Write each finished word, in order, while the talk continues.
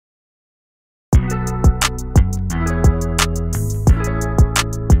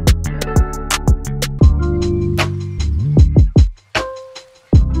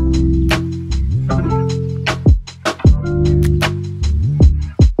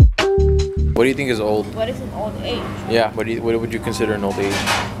What do you think is old? What is an old age? Yeah, what would you consider an old age?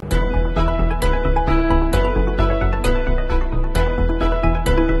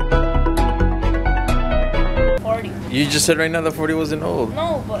 40. You just said right now that 40 wasn't old.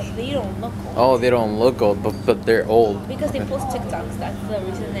 No, but they don't look old. Oh, they don't look old, but they're old. Because they post TikToks. That's the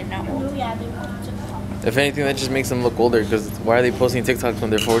reason they're not old. Yeah, they post TikToks. If anything, that just makes them look older. Because why are they posting TikToks when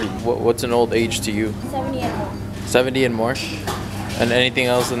they're 40? What's an old age to you? 70 and more. 70 and more? And anything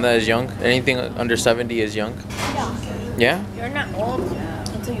else than that is young? Anything under 70 is young? Yeah. Yeah? You're not old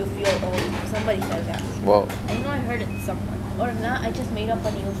until you feel old. Somebody said that. Well, I know I heard it somewhere. Or if not, I just made up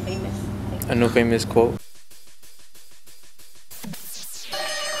a new famous thing. a new famous quote.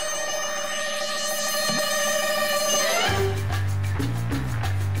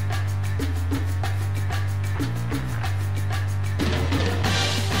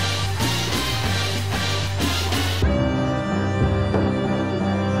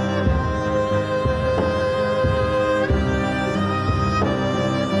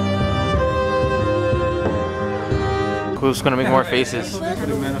 Who's gonna make more faces? Like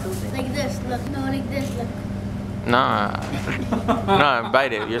this, look. No, like this, look. Nah. Nah,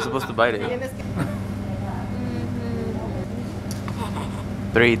 bite it. You're supposed to bite it.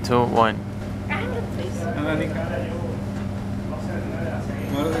 3, 2, 1.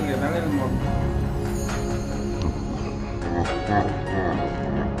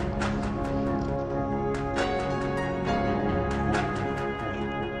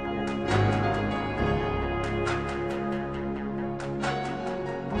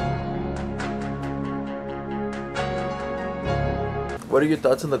 What are your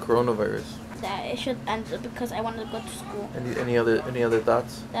thoughts on the coronavirus? That it should end because I want to go to school. Any other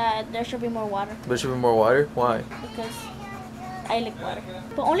thoughts? That there should be more water. There should be more water? Why? Because I like water.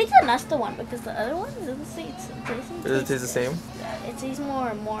 But only the Nesta one because the other one doesn't say Does it taste the same? It tastes more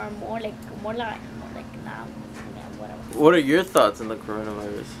like nah, whatever. What are your thoughts on the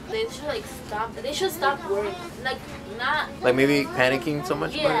coronavirus? They should like stop. They should stop worrying. Like not. Like maybe panicking so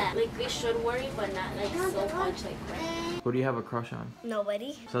much about Yeah, like they should worry, but not like so much like. it? Who do you have a crush on?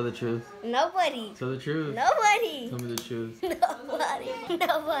 Nobody. Tell the truth. Nobody. Tell the truth. Nobody. Tell me the truth. Nobody.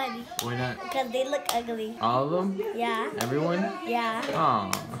 Nobody. Why not? Because they look ugly. All of them? Yeah. Everyone? Yeah.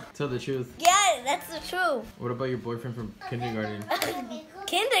 Aw. Tell the truth. Yeah, that's the truth. What about your boyfriend from kindergarten?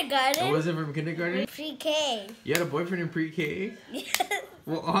 Kindergarten. It wasn't from kindergarten? Pre-K. You had a boyfriend in pre-K? Yes.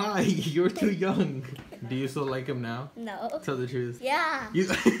 Well, why? You were too young. Do you still like him now? No. Tell the truth. Yeah. You,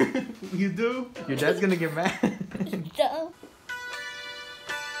 you do? Your dad's gonna get mad. No.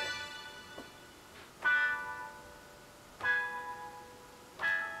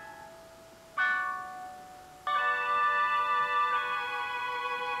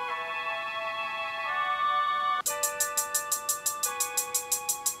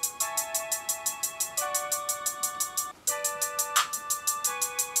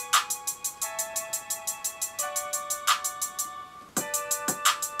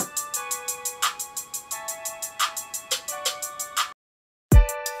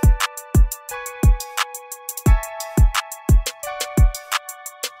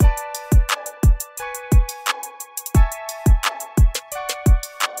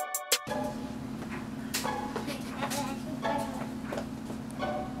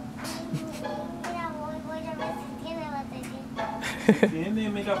 Tiene,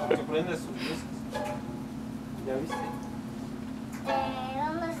 mira, porque prende sus luces. ¿Ya viste? ¿De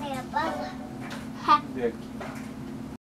dónde se la pasa? De aquí.